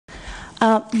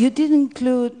You did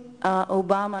include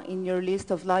Obama in your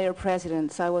list of liar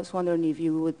presidents. I was wondering if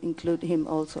you would include him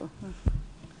also.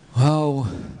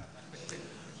 Well,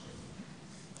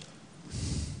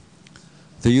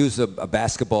 to use a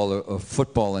basketball or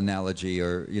football analogy,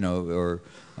 or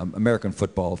American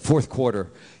football, fourth quarter,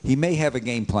 he may have a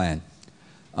game plan.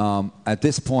 At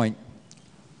this point,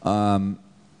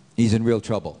 he's in real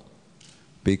trouble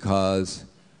because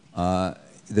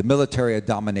the military are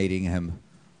dominating him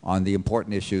on the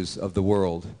important issues of the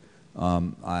world,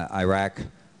 Iraq,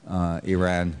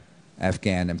 Iran,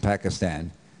 Afghan, and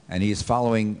Pakistan. And he's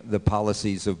following the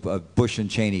policies of Bush and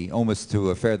Cheney almost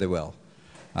to a fare thee well.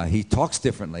 He talks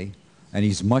differently, and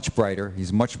he's much brighter.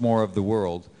 He's much more of the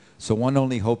world. So one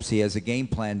only hopes he has a game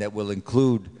plan that will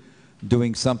include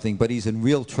doing something. But he's in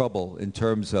real trouble in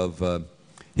terms of,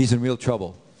 he's in real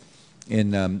trouble.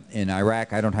 In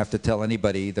Iraq, I don't have to tell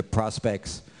anybody the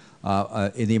prospects.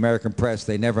 In the American press,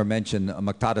 they never mention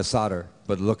Moqtada Sadr,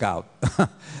 but look out.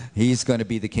 He's going to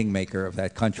be the kingmaker of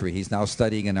that country. He's now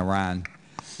studying in Iran.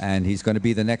 And he's going to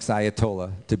be the next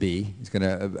ayatollah-to-be. He's going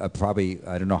to probably,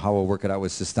 I don't know how we'll work it out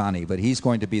with Sistani, but he's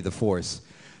going to be the force,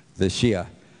 the Shia.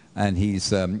 And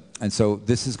he's, and so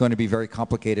this is going to be very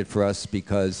complicated for us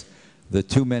because the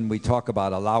two men we talk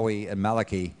about, Allawi and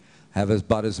Maliki, have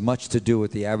about as much to do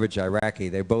with the average Iraqi.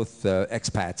 They're both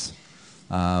expats.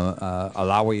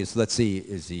 Allawi is, let's see,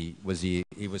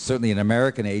 he was certainly an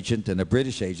American agent and a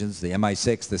British agent, the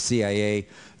MI6, the CIA.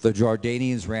 The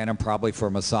Jordanians ran him probably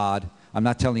for Mossad. I'm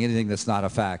not telling you anything that's not a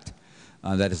fact.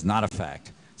 That is not a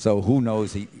fact. So who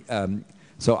knows?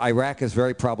 So Iraq is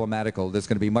very problematical. There's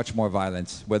going to be much more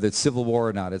violence. Whether it's civil war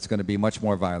or not, it's going to be much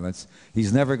more violence.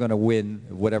 He's never going to win,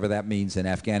 whatever that means, in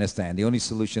Afghanistan. The only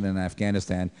solution in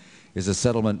Afghanistan is a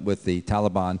settlement with the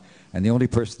Taliban. And the only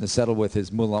person to settle with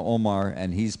is Mullah Omar,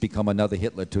 and he's become another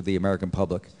Hitler to the American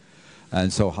public.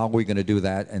 And so how are we going to do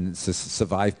that and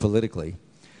survive politically?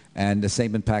 And the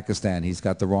same in Pakistan. He's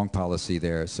got the wrong policy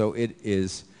there. So it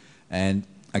is, and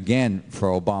again, for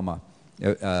Obama,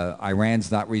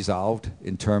 Iran's not resolved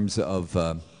in terms of,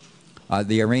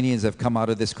 the Iranians have come out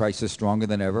of this crisis stronger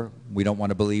than ever. We don't want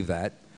to believe that.